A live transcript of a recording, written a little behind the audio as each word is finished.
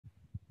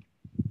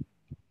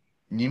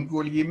Neem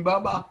Kulim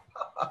Baba.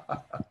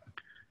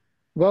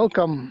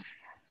 Welcome.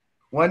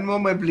 One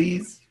moment,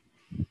 please.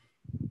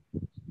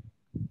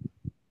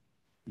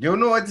 You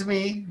know it's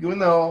me. You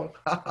know.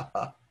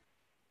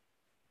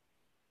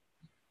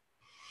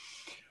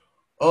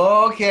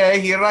 Okay,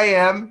 here I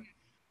am.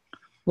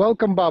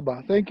 Welcome,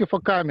 Baba. Thank you for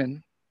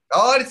coming.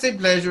 Oh, it's a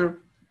pleasure.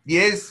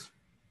 Yes.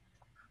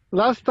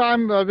 Last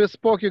time we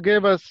spoke, you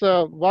gave us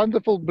a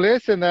wonderful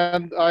blessing,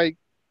 and I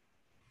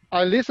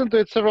listened to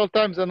it several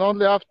times, and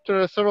only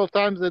after several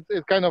times it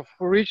kind of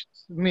reached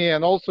me,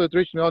 and also it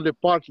reached me only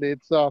partly.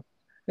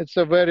 It's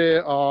a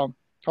very how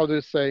do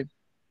you say,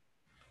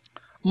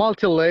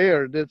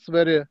 multi-layered. It's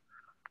very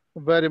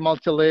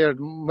multi-layered,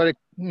 very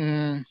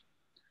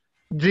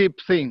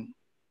deep thing.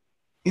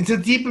 It's a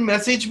deep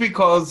message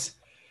because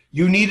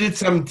you needed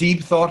some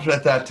deep thought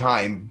at that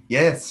time.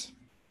 Yes.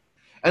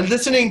 And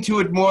listening to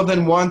it more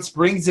than once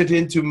brings it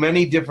into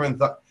many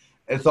different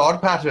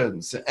thought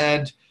patterns.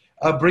 And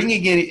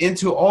bringing it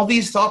into all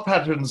these thought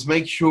patterns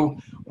makes you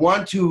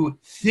want to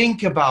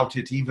think about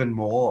it even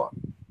more.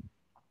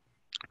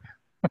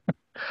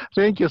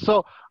 Thank you.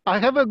 So I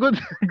have a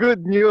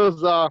good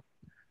news.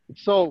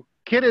 So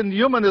Kiran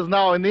Newman is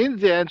now in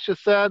India, and she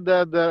said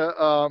that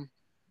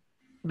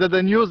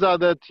the news are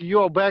that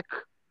you are back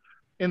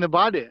in the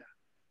body.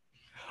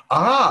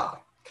 Ah,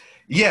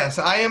 yes,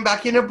 I am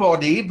back in a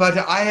body, but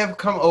I have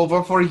come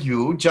over for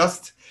you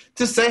just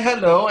to say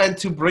hello and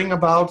to bring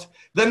about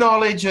the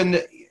knowledge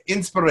and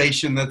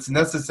inspiration that's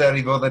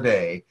necessary for the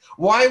day.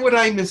 Why would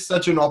I miss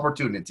such an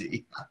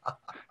opportunity?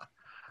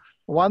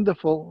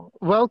 Wonderful.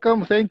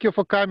 Welcome. Thank you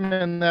for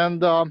coming,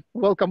 and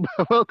welcome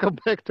welcome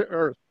back to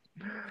Earth.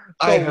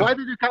 So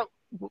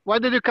why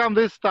did you come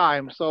this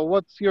time? So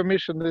what's your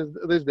mission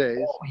these days?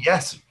 Oh,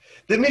 yes.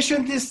 The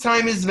mission this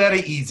time is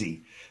very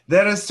easy.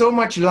 There is so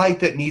much light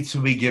that needs to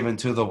be given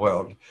to the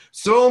world.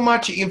 So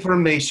much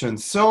information,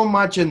 so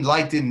much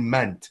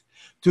enlightenment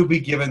to be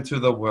given to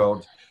the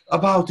world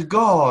about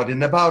God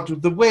and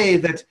about the way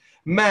that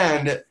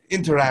man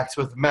interacts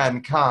with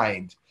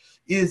mankind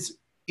is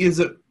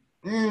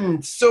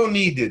so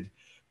needed.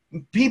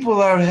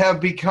 People have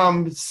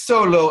become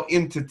solo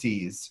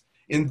entities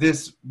in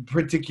this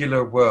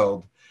particular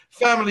world.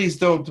 Families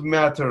don't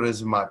matter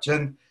as much,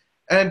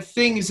 and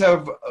things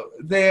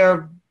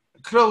they're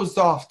closed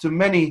off to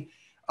many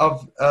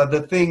of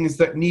the things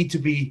that need to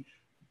be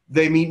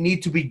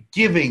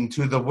giving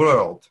to the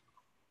world.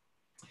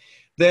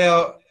 They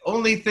are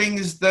only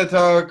things that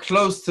are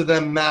close to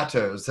them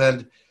matters,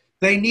 and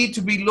they need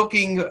to be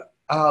looking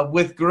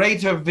with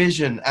greater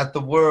vision at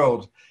the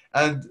world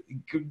and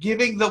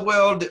giving the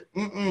world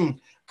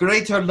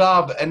greater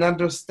love and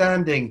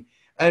understanding,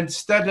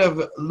 instead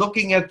of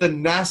looking at the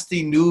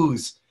nasty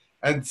news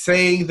and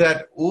saying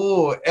that,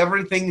 oh,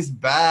 everything's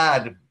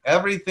bad,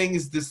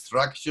 everything's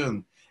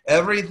destruction,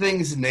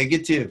 everything's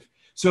negative.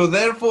 So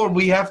therefore,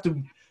 we have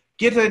to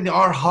get in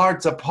our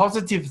hearts a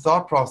positive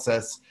thought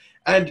process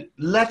and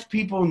let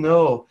people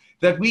know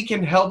that we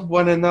can help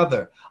one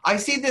another. I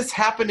see this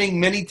happening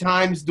many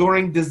times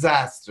during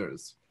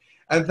disasters.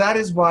 And that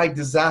is why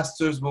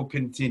disasters will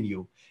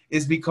continue,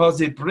 is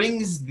because it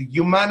brings the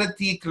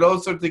humanity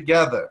closer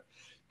together.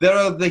 There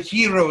are the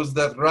heroes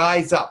that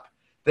rise up.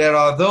 There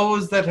are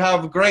those that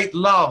have great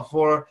love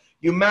for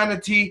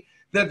humanity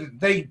that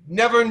they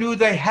never knew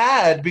they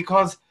had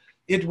because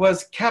it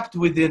was kept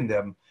within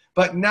them.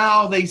 But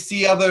now they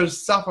see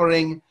others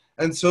suffering,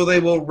 and so they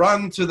will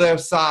run to their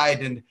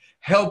side and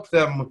help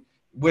them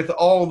with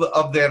all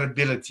of their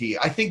ability.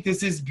 I think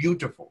this is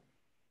beautiful.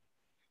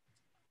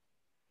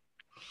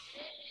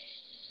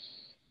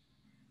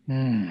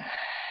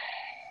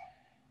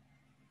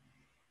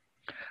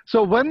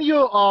 So when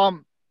you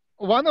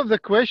one of the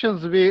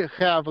questions we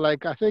have,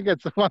 like I think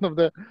it's one of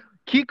the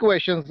key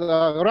questions,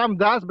 Ram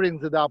Das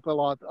brings it up a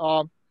lot.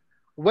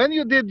 When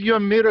you did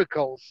your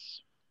miracles,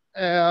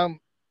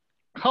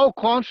 how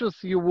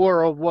conscious you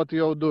were of what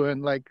you're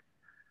doing? Like,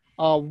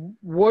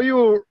 were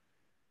you,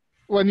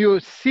 when you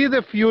see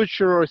the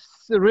future or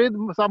read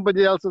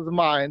somebody else's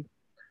mind,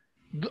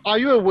 are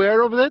you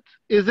aware of it?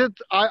 Is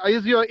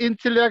your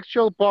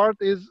intellectual part,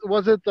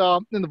 was it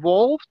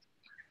involved,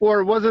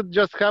 or was it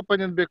just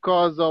happening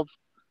because of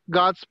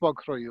God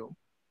spoke through you?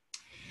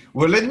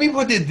 Well, let me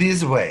put it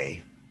this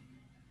way.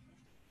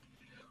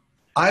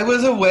 I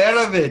was aware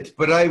of it,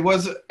 but I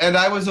was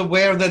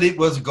aware that it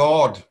was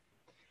God.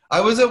 I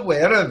was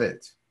aware of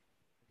it.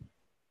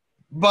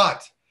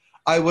 But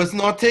I was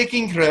not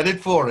taking credit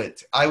for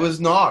it. I was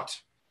not.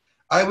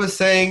 I was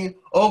saying,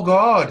 oh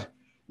God,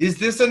 is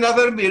this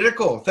another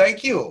miracle?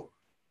 Thank you.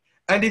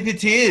 And if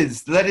it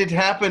is, let it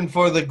happen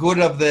for the good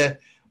of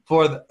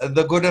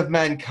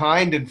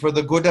mankind and for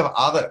the good of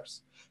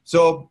others.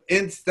 So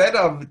instead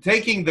of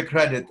taking the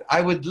credit,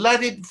 I would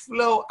let it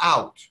flow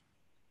out.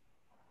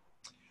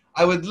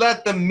 I would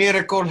let the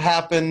miracle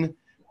happen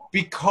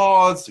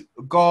because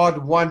God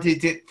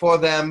wanted it for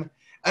them,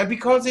 and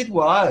because it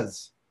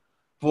was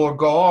for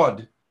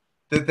God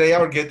that they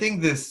are getting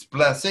this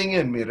blessing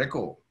and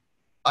miracle.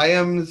 I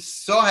am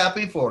so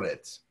happy for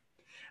it.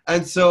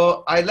 And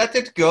so I let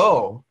it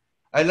go.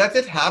 I let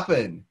it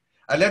happen.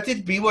 I let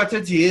it be what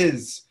it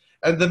is.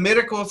 And the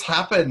miracles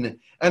happen.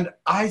 And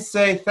I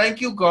say,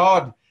 thank you,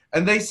 God.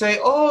 And they say,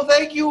 oh,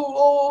 thank you.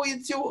 Oh,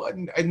 it's you.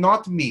 And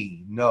not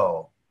me.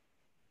 No.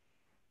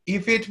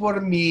 If it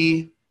were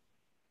me,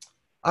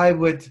 I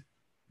would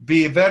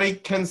be very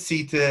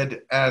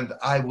conceited and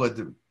I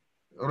would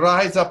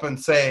rise up and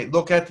say,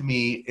 look at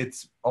me.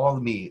 It's all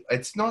me.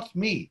 It's not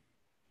me.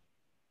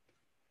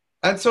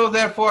 And so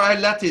therefore I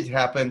let it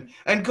happen.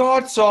 And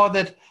God saw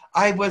that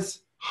I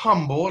was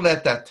humble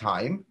at that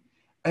time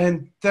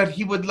and that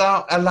he would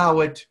allow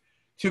it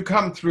to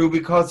come through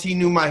because he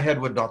knew my head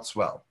would not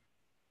swell.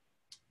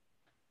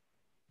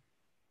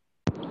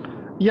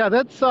 Yeah,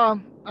 that's,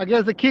 I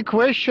guess the key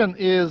question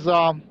is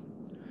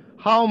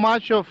how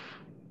much of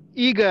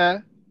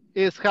ego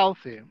is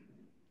healthy?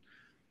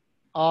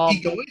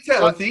 Ego is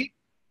healthy.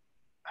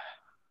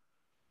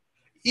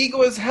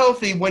 Ego is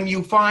healthy when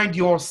you find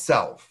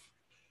yourself.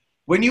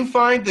 When you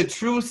find the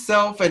true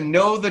self and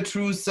know the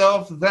true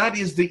self, that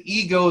is the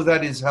ego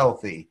that is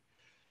healthy.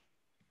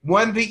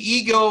 When the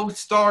ego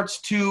starts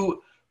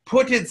to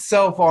put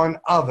itself on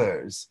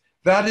others,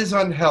 that is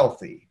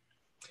unhealthy.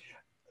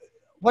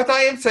 What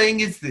I am saying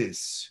is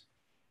this.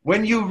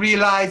 When you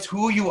realize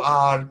who you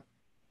are,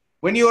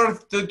 when you are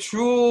the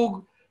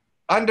true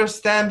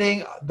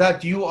understanding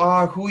that you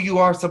are who you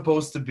are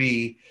supposed to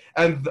be,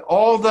 and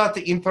all that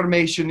the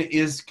information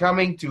is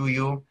coming to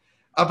you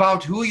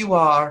about who you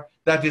are,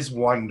 that is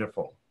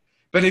wonderful.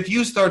 But if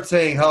you start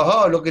saying,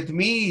 ha, look at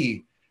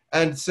me,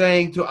 and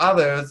saying to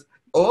others,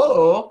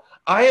 oh,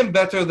 I am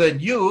better than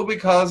you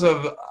because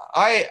of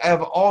I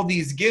have all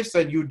these gifts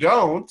and you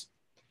don't,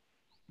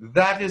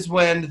 that is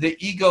when the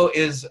ego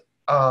is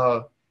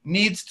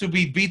needs to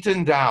be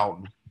beaten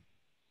down.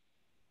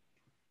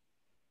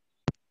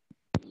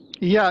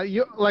 Yeah,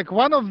 like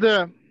one of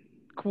the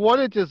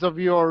qualities of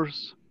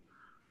yours,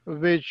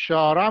 which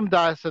Ram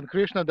Dass and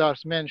Krishna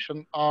Das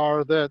mentioned,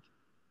 are that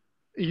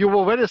you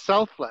were very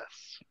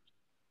selfless.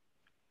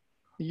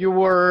 You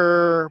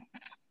were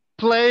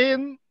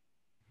playing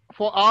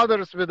for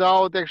others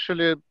without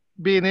actually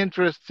being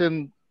interested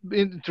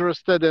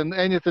in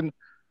anything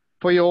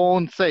for your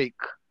own sake.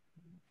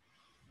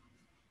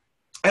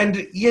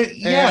 And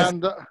yes.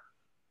 And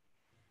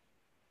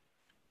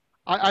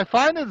I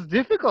find it's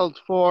difficult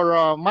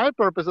for my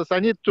purposes. I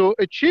need to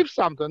achieve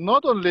something,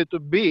 not only to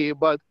be,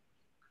 but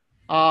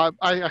I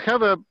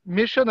have a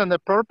mission and a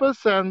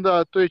purpose, and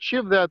to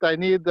achieve that, I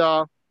need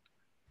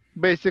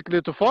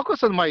basically to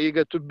focus on my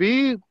ego, to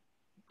be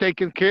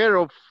taking care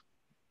of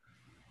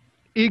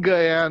ego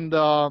and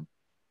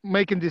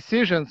making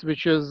decisions,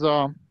 which is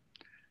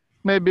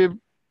maybe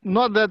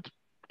not that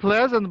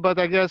pleasant, but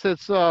I guess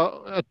it's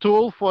a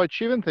tool for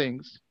achieving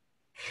things.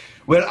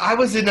 Well, I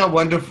was in a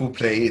wonderful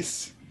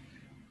place.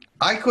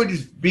 I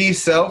could be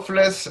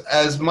selfless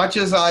as much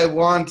as I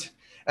want,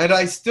 and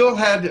I still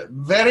had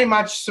very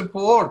much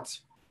support.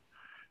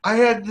 I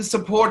had the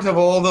support of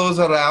all those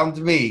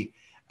around me,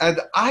 and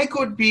I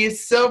could be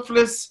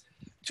selfless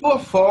to a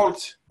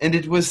fault, and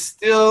it was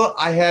still,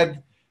 I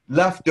had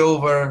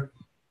leftover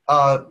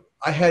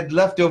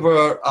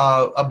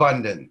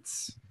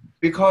abundance,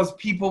 because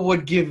people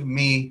would give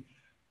me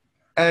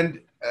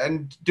and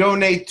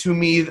donate to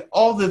me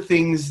all the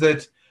things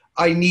that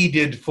I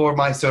needed for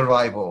my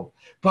survival.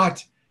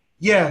 But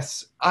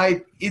yes,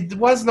 it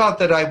was not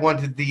that I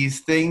wanted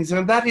these things,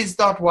 and that is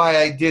not why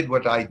I did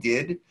what I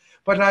did,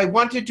 but I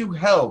wanted to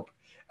help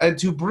and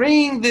to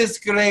bring this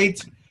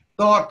great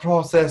thought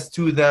process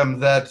to them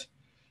that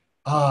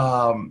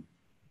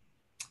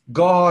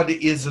God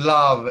is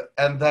love,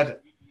 and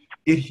that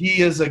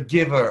he is a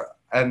giver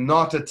and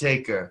not a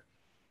taker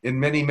in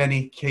many,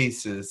 many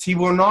cases. He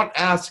will not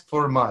ask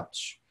for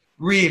much.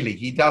 Really,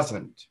 he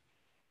doesn't.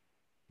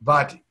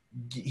 But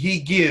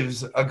he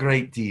gives a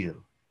great deal.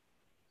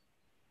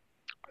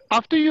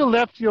 After you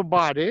left your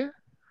body,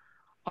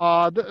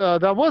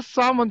 there was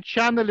someone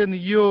channeling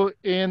you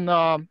in,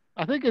 I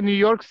think, in New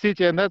York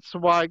City, and that's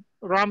why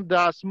Ram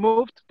Dass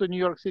moved to New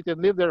York City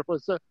and lived there for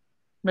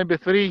maybe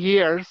 3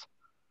 years,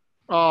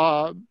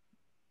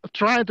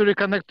 trying to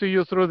reconnect to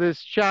you through these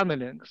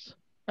channelings.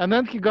 And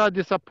then he got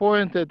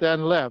disappointed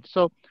and left.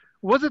 So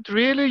was it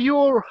really you,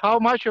 or how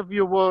much of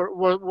you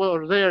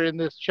were there in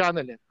these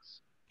channelings?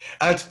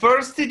 At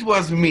first it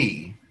was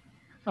me,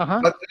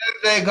 but then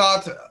they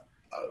got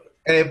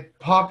very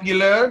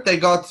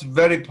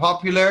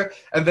popular,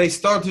 and they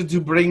started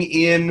to bring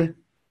in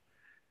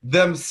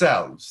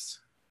themselves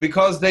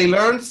because they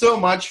learned so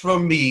much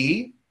from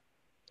me,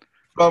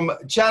 from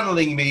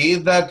channeling me,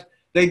 that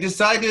they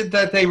decided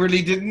that they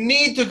really didn't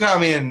need to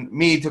come in.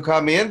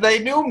 They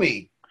knew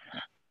me.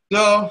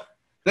 So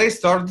they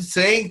started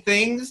saying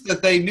things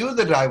that they knew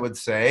that I would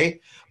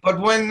say. But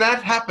when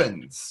that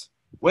happens,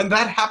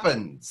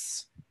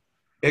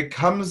 it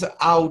comes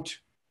out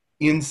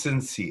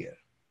insincere.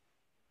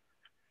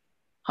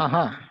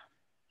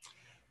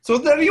 So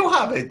there you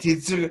have it.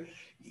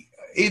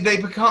 They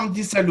become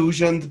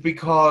disillusioned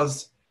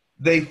because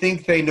they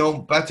think they know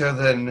better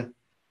than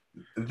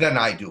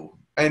I do,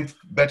 and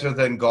better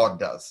than God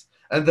does.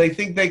 And they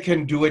think they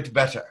can do it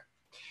better.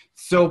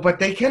 So, but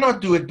they cannot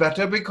do it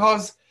better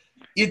because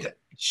it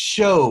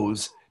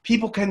shows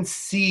people can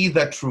see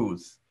the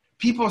truth.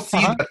 People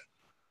see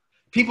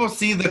people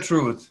see the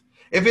truth.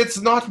 If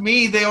it's not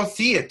me, they'll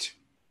see it.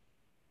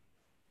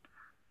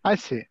 I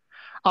see.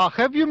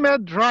 Have you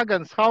met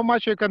dragons? How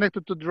much are you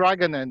connected to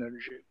dragon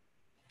energy?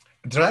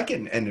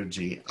 Dragon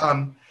energy.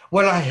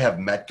 Well, I have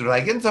met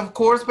dragons, of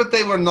course, but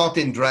they were not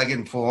in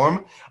dragon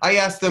form. I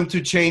asked them to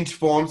change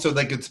form so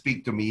they could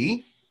speak to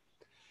me.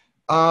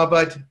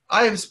 But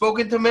I have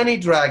spoken to many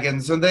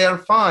dragons, and they are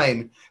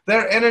fine.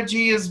 Their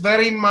energy is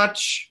very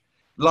much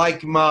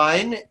like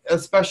mine,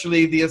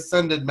 especially the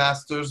Ascended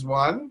Masters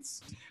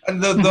ones,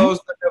 and those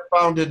that have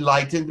found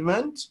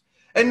enlightenment.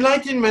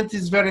 Enlightenment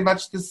is very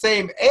much the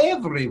same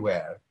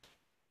everywhere.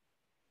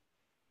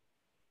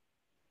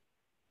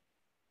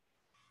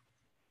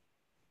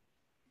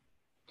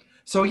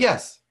 So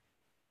yes,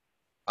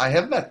 I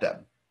have met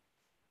them.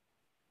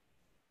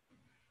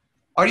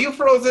 Are you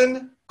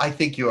frozen? I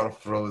think you are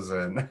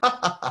frozen.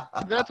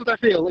 That's what I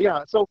feel,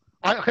 yeah. So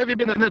have you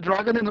been a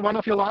dragon in one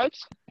of your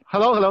lives?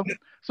 Hello, hello.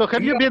 So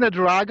have you been a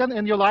dragon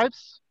in your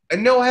lives?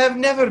 No, I have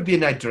never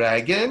been a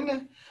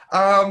dragon.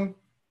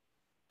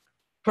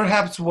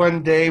 Perhaps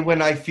one day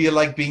when I feel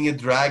like being a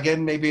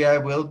dragon, maybe I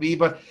will be.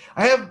 But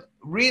I have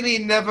really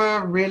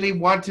never really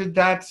wanted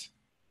that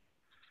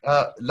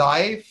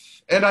life.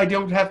 And I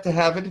don't have to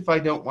have it if I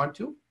don't want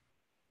to.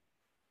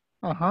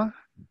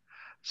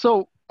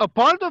 So a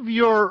part of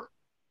your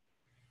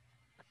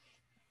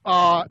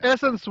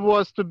essence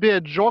was to be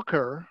a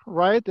joker,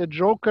 right? A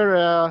joker,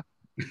 a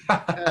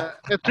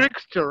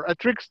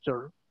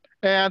trickster,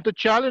 and to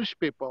challenge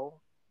people.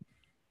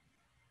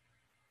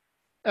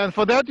 And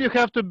for that, you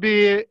have to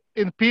be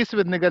in peace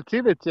with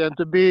negativity and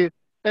to be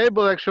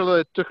able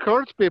actually to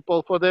hurt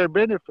people for their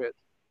benefit.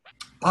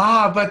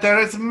 But there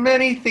is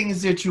many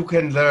things that you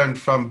can learn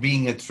from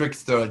being a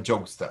trickster, a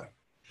jokester.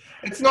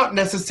 It's not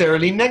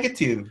necessarily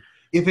negative.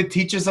 If it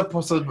teaches a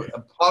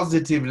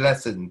positive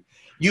lesson,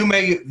 you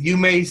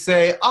may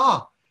say,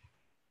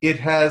 it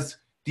has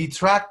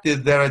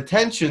detracted their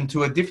attention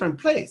to a different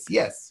place.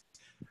 Yes.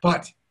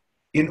 But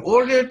in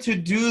order to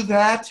do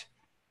that,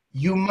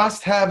 you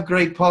must have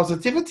great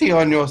positivity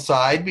on your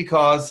side,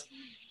 because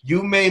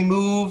you may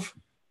move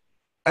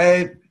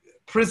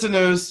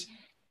prisoners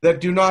that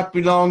do not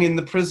belong in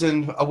the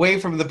prison away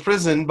from the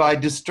prison by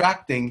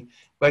distracting,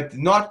 but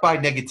not by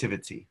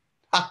negativity.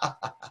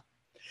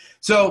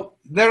 So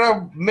there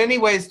are many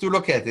ways to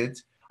look at it.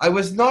 I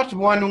was not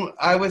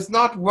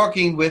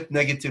working with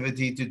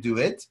negativity to do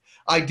it.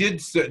 I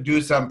did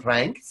do some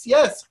pranks,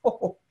 yes.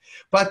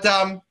 But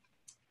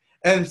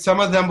and some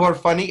of them were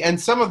funny, and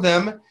some of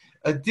them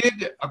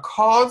did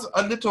cause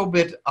a little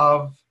bit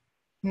of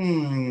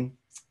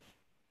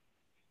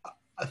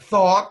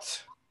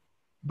thought,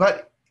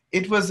 but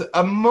it was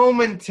a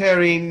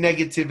momentary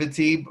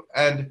negativity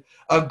and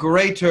a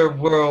greater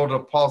world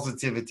of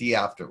positivity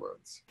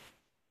afterwards.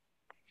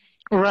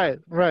 Right.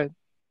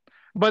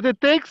 But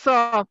it takes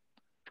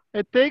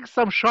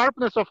some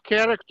sharpness of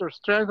character,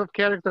 strength of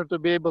character to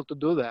be able to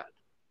do that.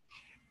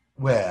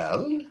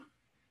 Well,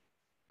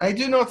 I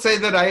do not say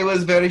that I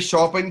was very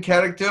sharp in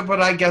character,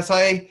 but I guess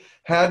I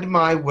had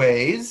my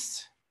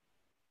ways.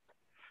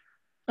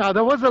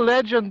 There was a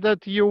legend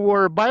that you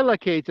were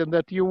bilocated,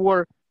 that you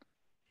were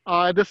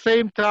at the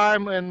same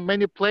time in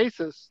many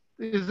places.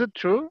 Is it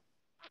true?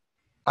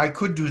 I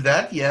could do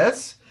that,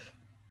 yes.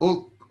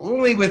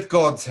 Only with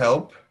God's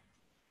help.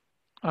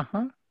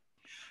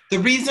 The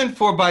reason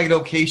for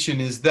bilocation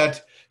is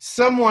that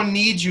someone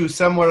needs you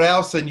somewhere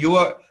else and you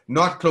are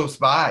not close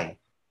by.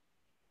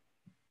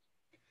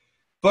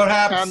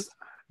 Perhaps,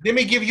 let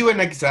me give you an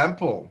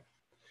example.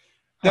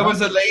 There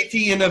was a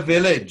lady in a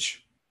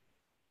village.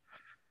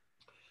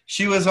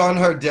 She was on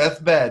her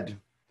deathbed.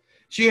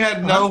 She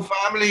had no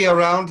family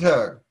around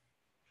her,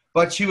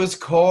 but she was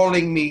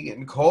calling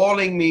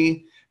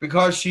me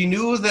because she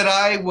knew that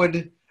I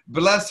would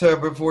bless her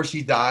before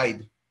she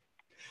died.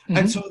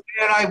 And so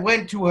there I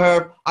went to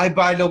her, I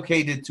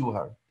bilocated to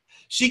her.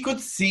 She could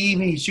see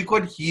me, she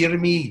could hear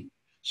me,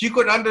 she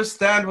could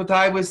understand what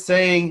I was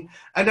saying,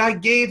 and I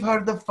gave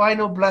her the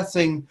final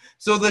blessing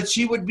so that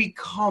she would be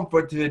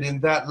comforted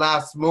in that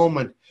last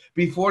moment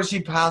before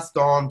she passed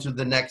on to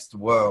the next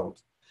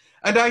world.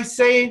 And I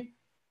say,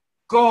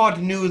 God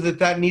knew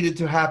that needed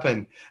to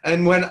happen.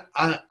 And when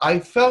I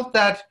felt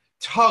that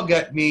tug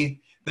at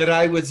me that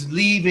I was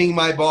leaving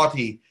my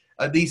body,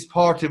 at least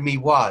part of me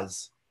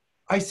was,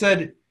 I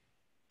said,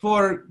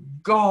 for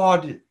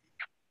God,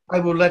 I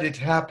will let it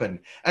happen.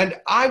 And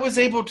I was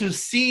able to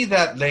see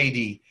that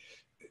lady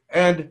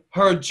and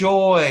her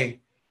joy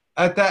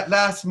at that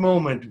last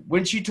moment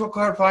when she took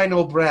her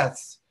final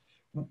breaths,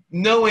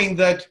 knowing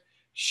that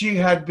she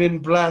had been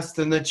blessed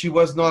and that she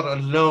was not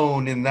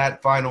alone in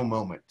that final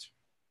moment.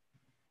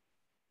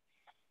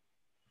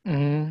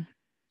 And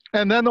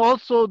then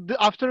also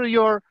after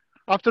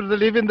the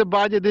leaving the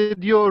body,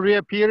 did you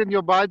reappear in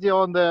your body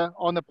on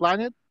the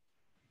planet?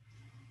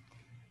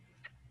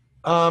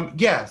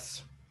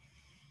 Yes.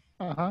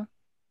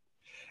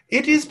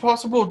 It is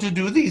possible to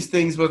do these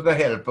things with the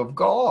help of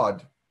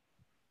God.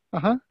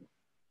 Uh-huh.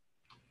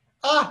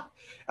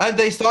 And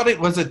they thought it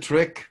was a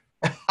trick.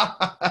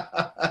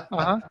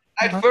 Uh-huh.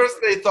 At first,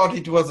 they thought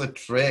it was a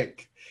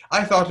trick.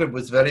 I thought it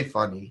was very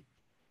funny.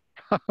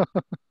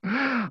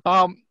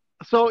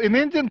 So in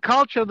Indian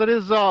culture, there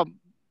is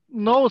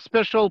no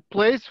special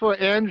place for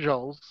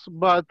angels,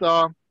 but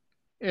I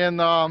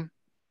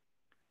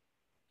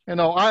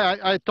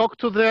talk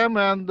to them,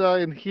 and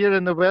in here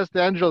in the West,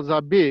 the angels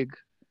are big.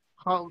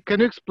 How can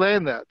you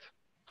explain that?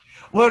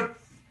 Well,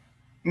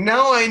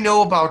 now I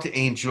know about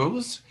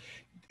angels.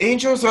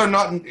 Angels are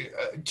not,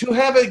 to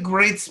have a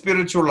great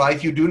spiritual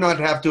life, you do not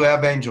have to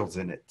have angels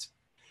in it.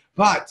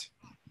 But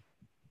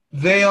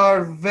they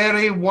are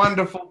very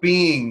wonderful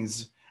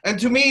beings. And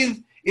to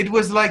me, it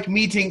was like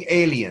meeting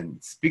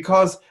aliens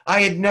because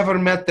I had never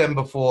met them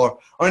before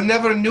or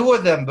never knew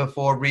of them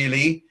before,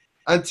 really,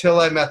 until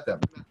I met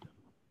them.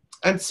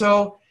 And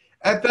so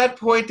at that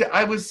point,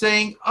 I was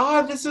saying,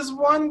 this is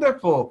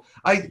wonderful.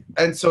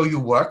 And so you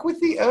work with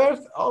the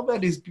earth? Oh,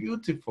 that is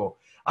beautiful.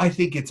 I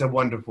think it's a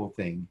wonderful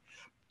thing.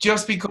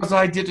 Just because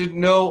I didn't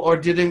know or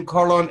didn't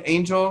call on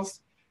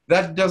angels,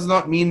 that does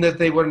not mean that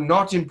they were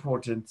not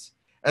important,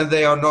 and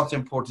they are not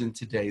important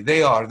today.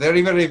 They are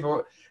very, very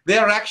important. They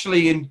are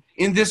actually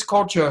in this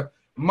culture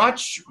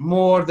much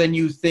more than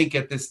you think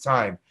at this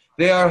time.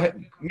 They are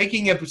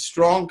making a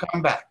strong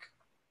comeback.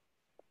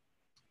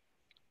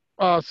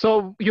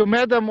 So you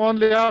met them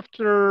only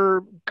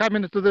after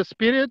coming into the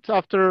spirit,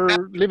 after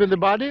leaving the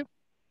body?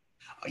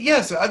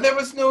 Yes, there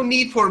was no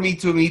need for me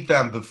to meet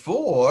them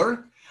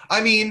before.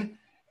 I mean,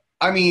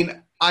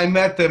 I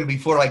met them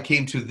before I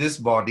came to this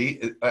body,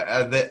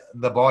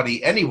 the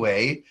body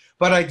anyway,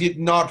 but I did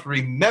not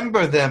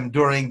remember them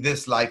during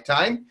this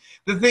lifetime.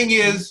 The thing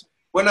is,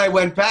 when I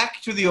went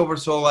back to the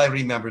Oversoul, I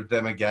remembered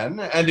them again,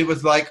 and it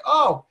was like,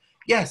 oh,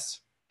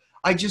 yes,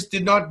 I just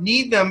did not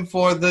need them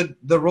for the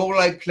role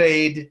I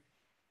played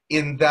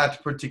in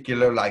that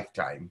particular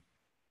lifetime.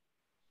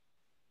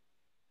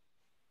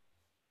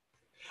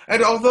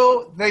 And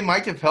although they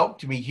might have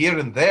helped me here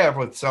and there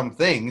with some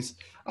things,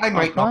 I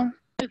might not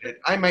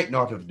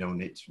have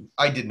known it.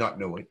 I did not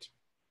know it.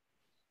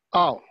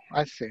 Oh,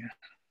 I see.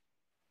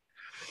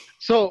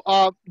 So,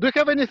 do you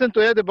have anything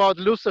to add about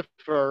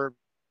Lucifer?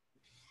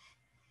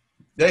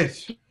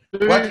 Yes.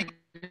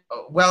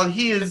 Well,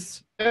 he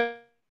is...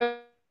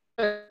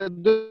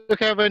 Do you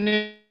have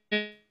any...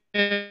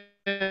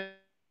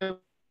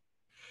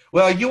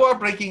 Well, you are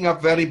breaking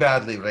up very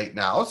badly right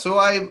now, so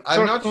I'm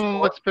not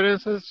sure.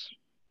 Experiences?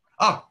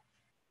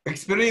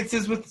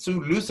 Experiences with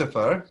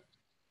Lucifer?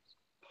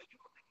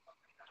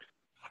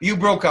 You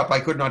broke up.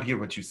 I could not hear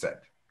what you said.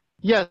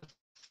 Yes.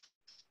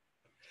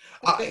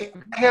 I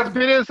have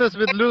experiences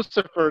with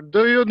Lucifer.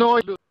 Do you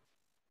know?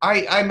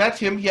 I met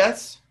him,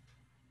 yes.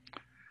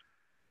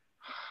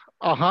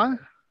 I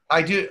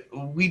did.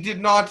 We did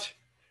not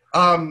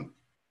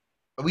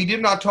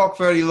talk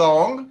very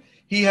long.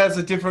 He has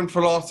a different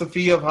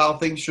philosophy of how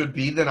things should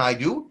be than I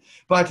do,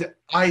 but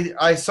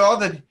I saw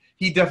that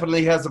he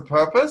definitely has a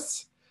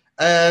purpose,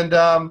 and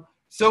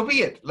so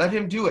be it. Let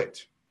him do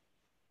it.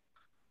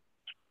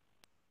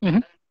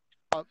 Mm-hmm.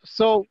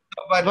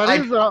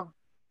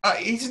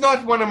 He's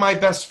not one of my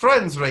best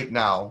friends right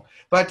now,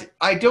 but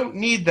I don't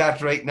need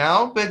that right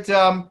now. But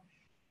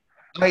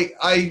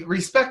I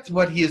respect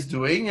what he is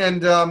doing,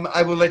 and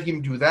I will let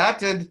him do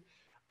that. And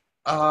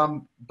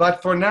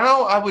but for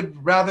now, I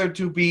would rather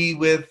to be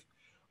with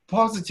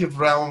positive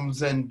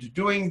realms and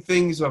doing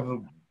things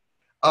of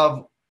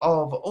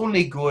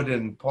only good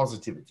and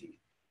positivity.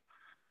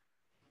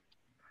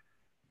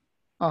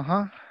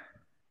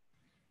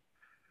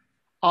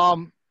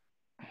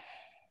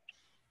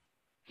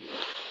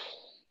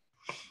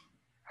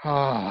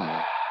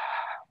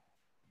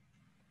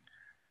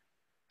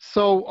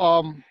 So,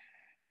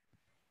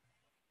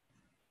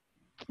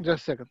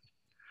 just a second.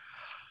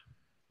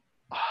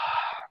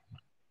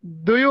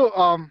 Do you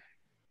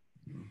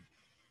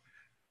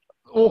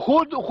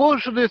who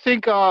should you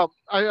think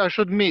I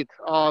should meet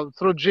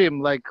through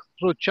Jim, like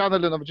through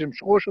channeling of Jim?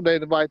 Who should I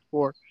invite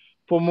for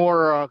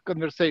more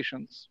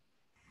conversations?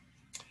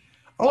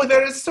 Oh,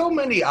 there are so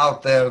many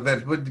out there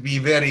that would be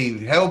very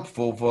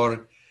helpful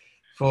for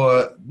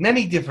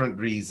many different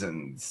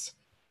reasons.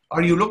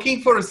 Are you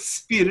looking for a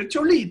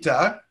spiritual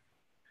leader?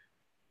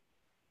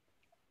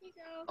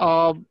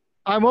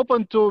 I'm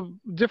open to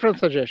different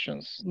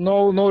suggestions.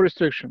 No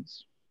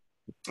restrictions.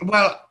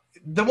 Well,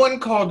 the one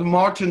called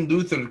Martin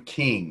Luther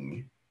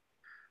King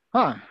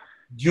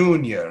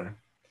Jr.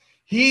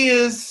 He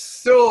is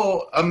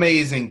so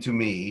amazing to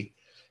me.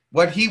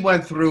 What he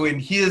went through in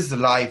his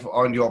life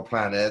on your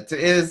planet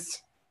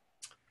is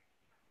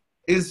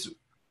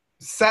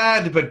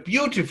sad but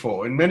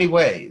beautiful in many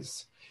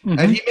ways. Mm-hmm.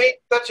 And he made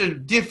such a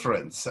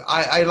difference.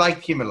 I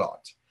liked him a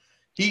lot.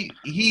 He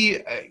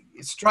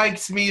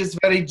strikes me as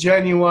very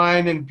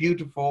genuine and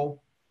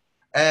beautiful,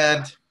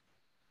 and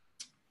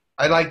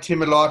I liked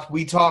him a lot.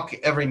 We talk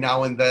every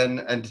now and then,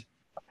 and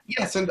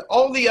yes, and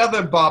all the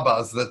other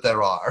Babas that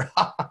there are.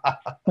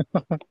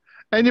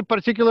 Any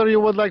particular you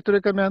would like to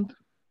recommend?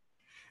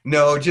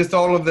 No, just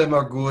all of them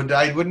are good.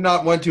 I would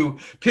not want to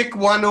pick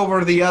one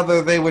over the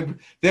other. They would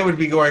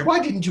be going, why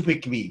didn't you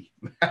pick me?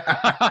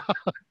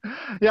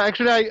 Yeah,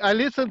 actually, I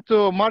listened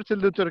to Martin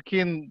Luther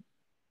King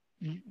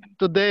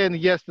today and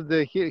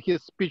yesterday,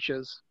 his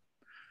speeches.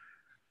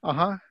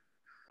 Uh-huh.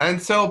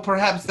 And so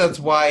perhaps that's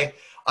why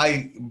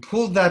I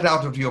pulled that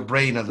out of your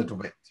brain a little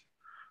bit.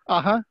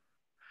 Uh-huh.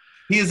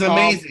 He is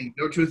amazing,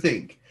 don't you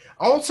think?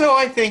 Also,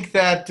 I think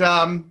that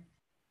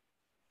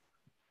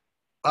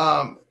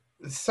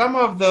some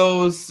of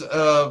those,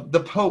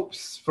 the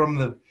popes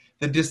from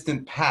the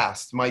distant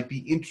past might be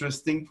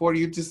interesting for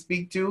you to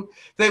speak to.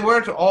 They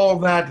weren't all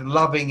that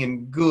loving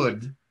and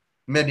good,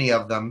 many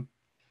of them,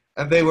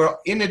 and they were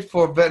in it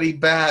for very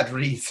bad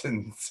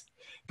reasons.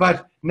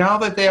 But now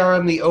that they are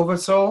in the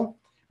Oversoul,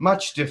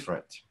 much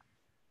different.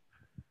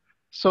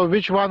 So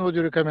which one would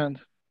you recommend?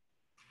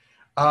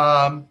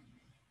 That's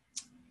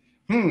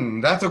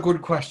a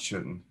good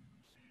question.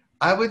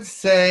 I would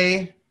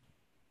say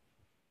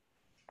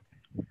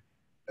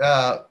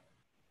the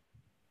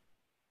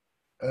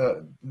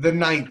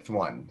ninth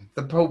one,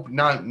 the Pope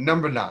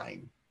number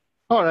 9.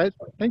 All right,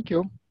 thank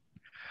you.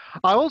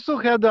 I also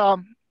had a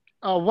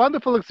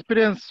wonderful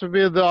experience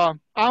with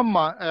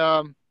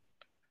Amma,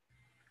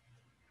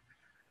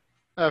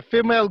 a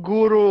female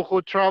guru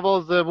who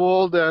travels the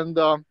world, and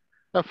a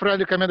friend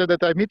recommended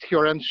that I meet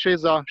her, and she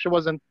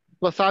was in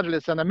Los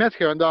Angeles, and I met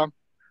her, and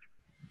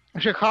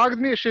she hugged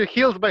me. She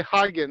heals by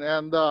hugging,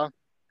 and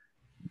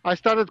I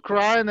started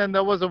crying, and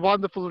that was a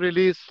wonderful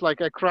release.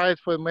 Like I cried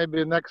for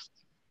maybe next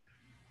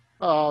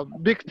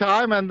big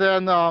time, and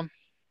then that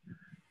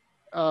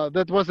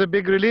was a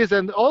big release.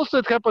 And also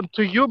it happened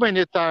to you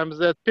many times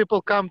that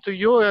people come to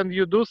you and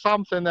you do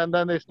something and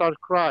then they start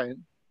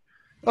crying.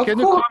 Can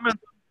you comment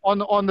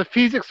on the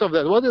physics of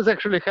that? What is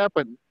actually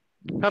happening?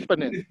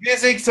 The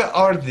physics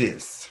are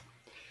this.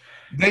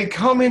 They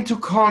come into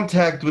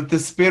contact with the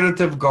Spirit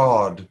of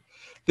God.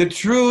 The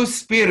true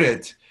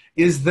Spirit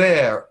is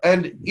there,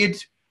 and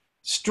it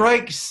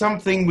strikes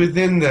something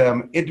within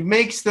them. It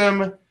makes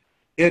them,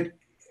 it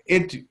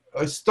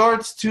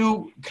starts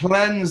to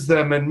cleanse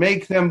them and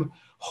make them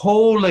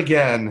whole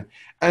again,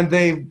 and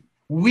they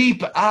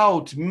weep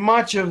out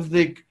much of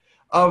the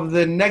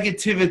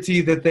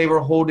negativity that they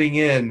were holding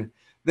in.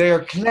 They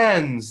are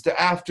cleansed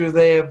after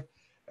they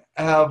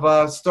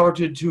have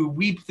started to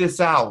weep this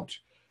out.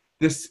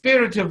 The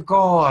Spirit of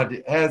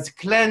God has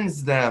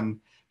cleansed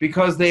them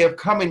because they have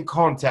come in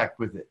contact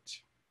with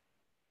it.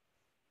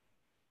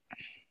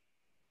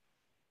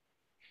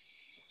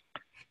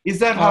 Is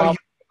that how you?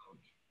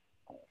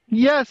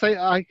 Yes,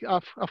 I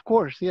of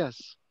course,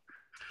 yes.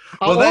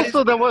 Well,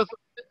 also, there was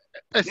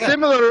a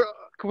similar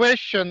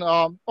question.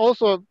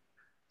 Also,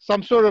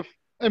 some sort of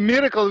a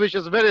miracle which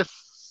is very,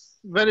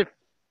 very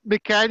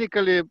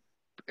mechanically,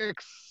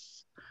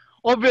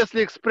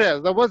 obviously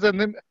expressed. There was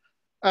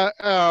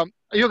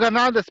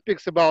Yogananda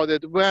speaks about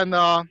it when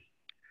a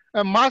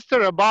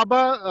master, a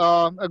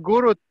Baba, a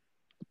guru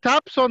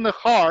taps on the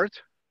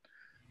heart,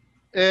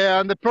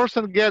 and the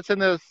person gets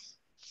in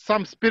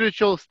some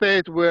spiritual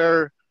state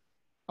where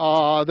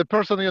the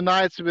person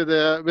unites with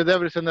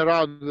everything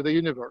around, with the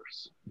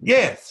universe.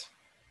 Yes.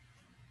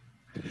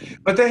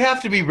 But they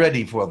have to be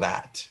ready for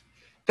that.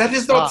 That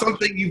is not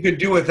something you could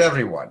do with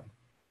everyone.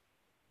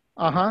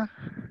 Uh-huh.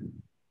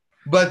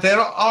 But there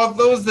are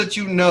those that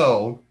you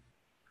know.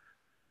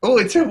 Oh,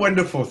 it's a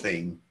wonderful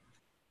thing.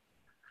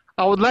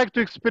 I would like to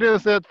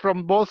experience it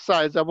from both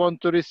sides. I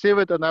want to receive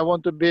it and I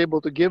want to be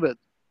able to give it.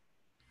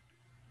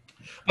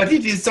 But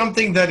it is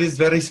something that is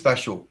very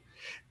special.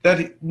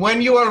 That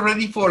when you are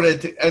ready for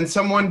it and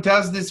someone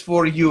does this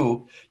for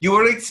you, you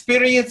will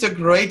experience a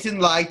great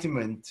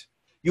enlightenment.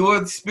 You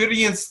will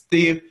experience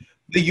the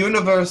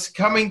universe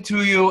coming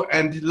to you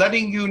and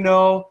letting you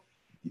know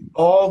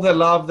all the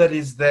love that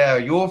is there.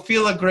 You will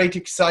feel a great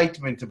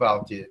excitement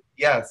about it.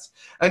 Yes.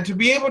 And to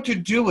be able to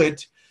do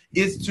it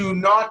is to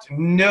not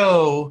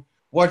know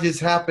what is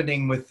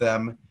happening with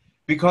them,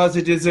 because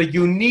it is a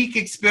unique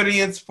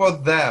experience for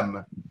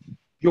them.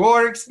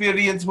 Your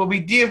experience will be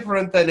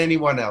different than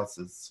anyone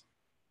else's.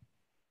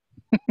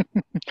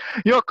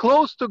 You're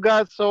close to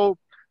God, so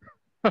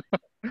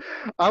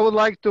I would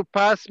like to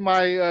pass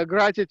my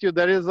gratitude.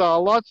 There is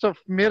lots of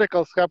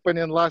miracles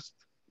happening last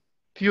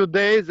few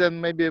days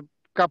and maybe a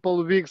couple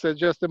of weeks. It's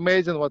just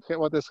amazing what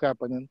is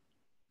happening.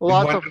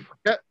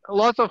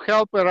 Lots of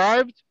help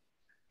arrived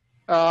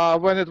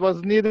when it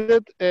was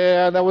needed,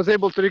 and I was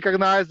able to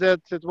recognize that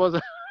it was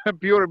a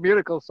pure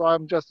miracle. So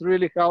I'm just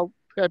really happy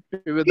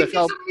with the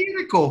help. It's a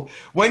miracle.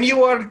 When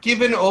you are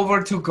given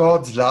over to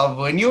God's love,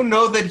 when you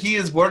know that He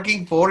is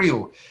working for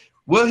you,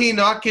 will He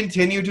not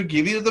continue to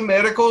give you the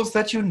miracles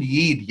that you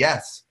need?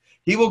 Yes.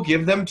 He will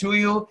give them to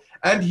you,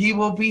 and He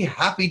will be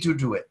happy to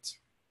do it.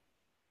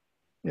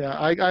 Yeah,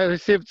 I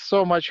received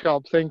so much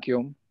help. Thank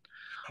you.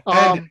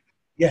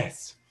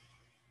 Yes.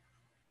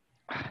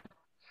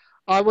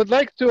 I would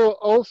like to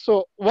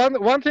also,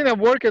 one thing I'm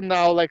working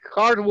now, like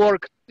hard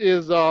work,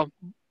 is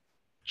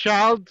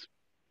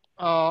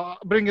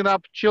bringing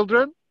up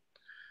children.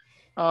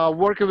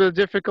 working with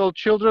difficult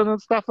children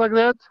and stuff like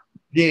that.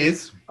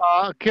 Yes.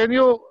 Can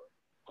you,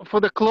 for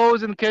the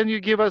closing, can you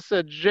give us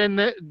a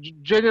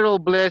general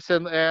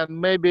blessing and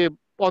maybe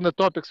on the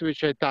topics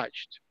which I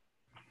touched?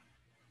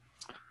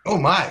 Oh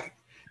my,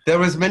 there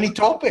was many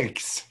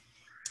topics.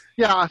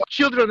 Yeah,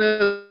 children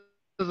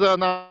is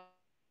number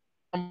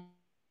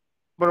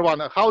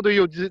one. How do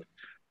you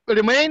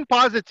remain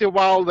positive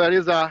while there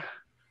is a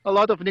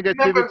lot of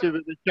negativity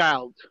with the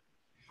child?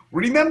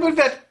 Remember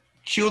that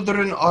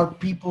children are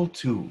people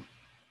too.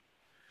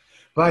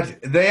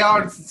 But they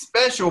are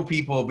special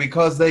people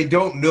because they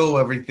don't know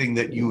everything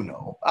that you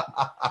know.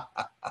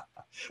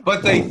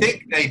 But they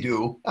think they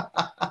do.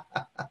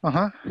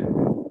 Uh-huh.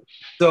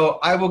 So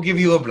I will give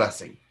you a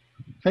blessing.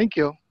 Thank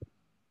you.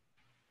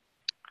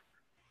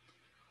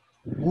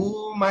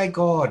 Oh my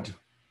God.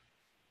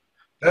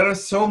 There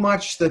is so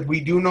much that we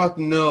do not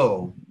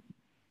know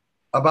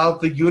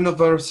about the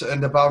universe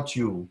and about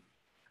you,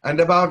 and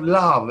about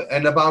love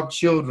and about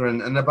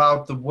children and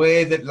about the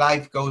way that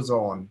life goes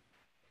on.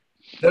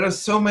 There are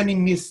so many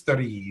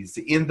mysteries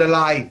in the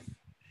life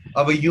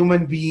of a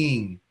human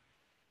being.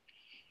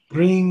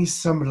 Bring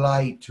some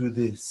light to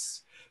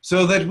this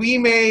so that we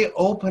may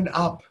open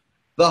up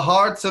the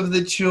hearts of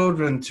the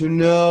children to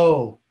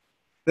know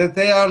that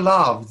they are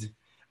loved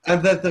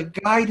and that the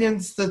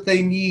guidance that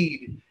they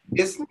need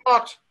is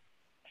not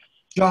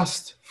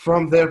just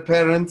from their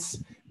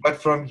parents,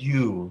 but from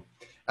you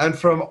and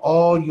from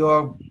all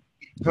your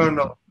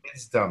eternal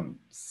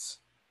wisdoms.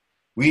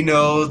 We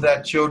know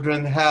that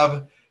children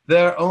have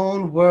their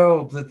own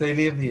world that they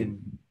live in.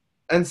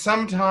 And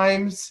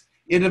sometimes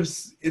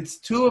it's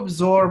too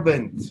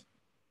absorbent,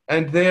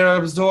 and they're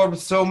absorbed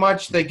so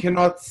much they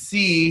cannot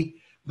see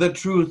the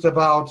truth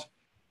about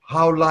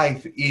how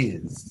life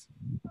is.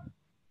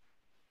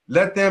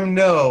 Let them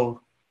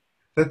know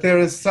that there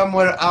is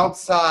somewhere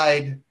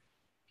outside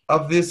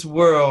of this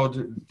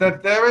world,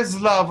 that there is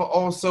love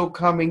also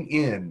coming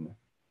in.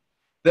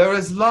 There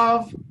is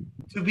love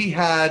to be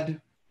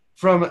had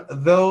from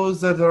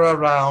those that are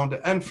around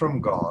and from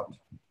God.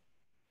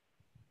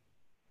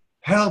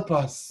 Help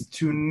us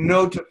to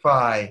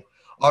notify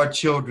our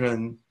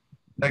children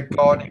that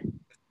God exists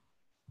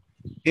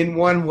in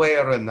one way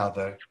or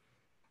another.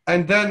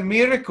 And then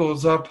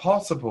miracles are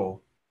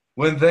possible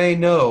when they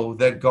know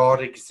that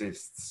God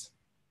exists.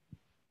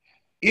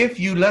 If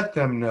you let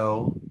them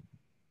know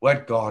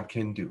what God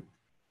can do.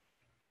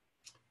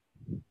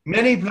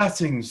 Many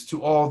blessings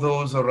to all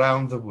those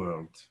around the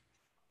world.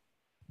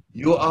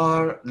 You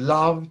are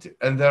loved,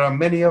 and there are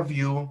many of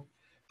you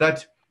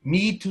that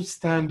need to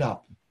stand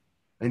up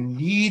and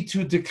need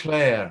to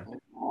declare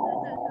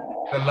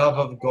the love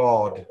of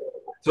God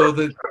so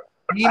that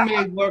He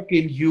may work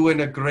in you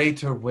in a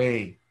greater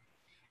way,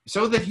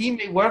 so that He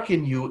may work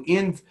in you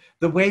in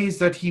the ways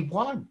that He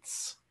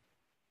wants,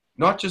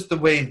 not just the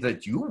ways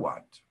that you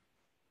want.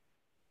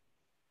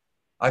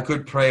 I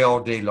could pray all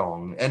day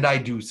long, and I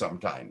do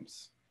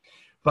sometimes,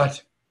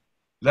 but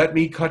let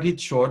me cut it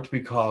short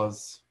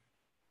because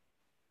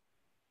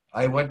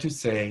I want to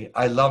say,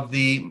 I love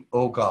thee,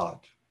 O God,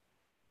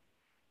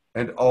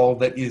 and all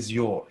that is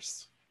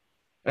yours,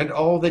 and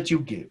all that you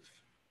give,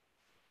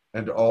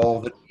 and all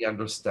that we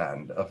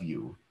understand of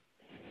you,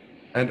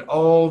 and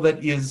all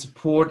that is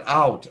poured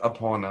out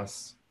upon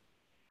us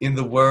in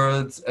the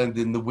words and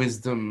in the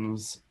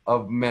wisdoms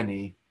of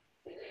many.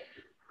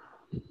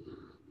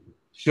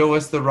 Show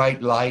us the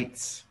right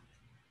lights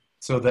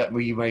so that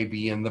we may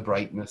be in the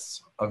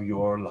brightness of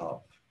your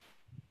love.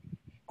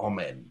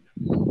 Amen.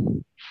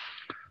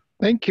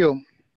 Thank you.